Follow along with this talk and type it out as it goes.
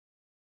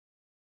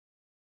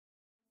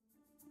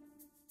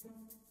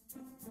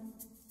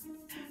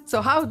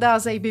So how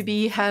does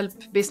ABB help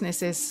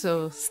businesses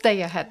to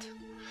stay ahead?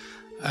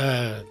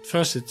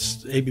 First,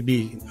 ABB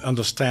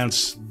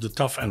understands the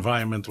tough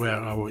environment where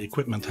our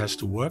equipment has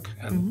to work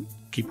and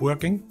keep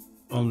working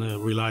on a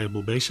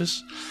reliable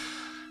basis.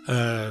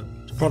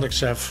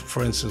 Products have,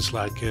 for instance,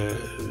 like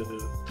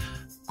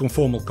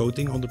conformal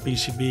coating on the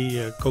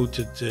PCB,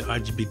 coated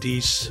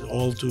IGBTs,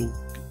 all to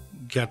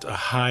get a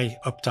high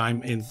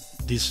uptime in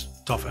this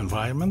tough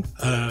environment.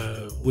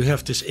 We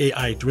have this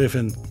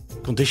AI-driven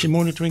condition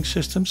monitoring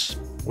systems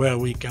where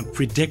we can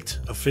predict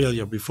a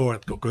failure before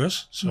it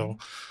occurs. So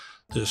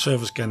the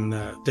service can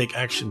take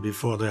action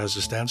before there's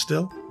a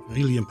standstill.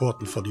 Really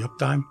important for the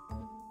uptime.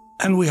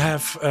 And we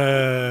have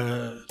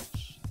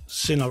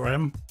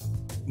SynRM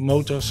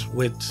motors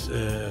with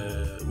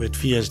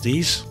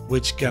VSDs,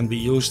 which can be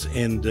used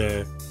in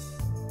the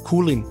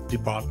cooling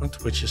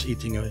department, which is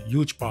eating a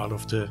huge part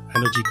of the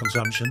energy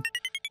consumption,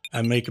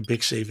 and make a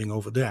big saving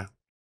over there.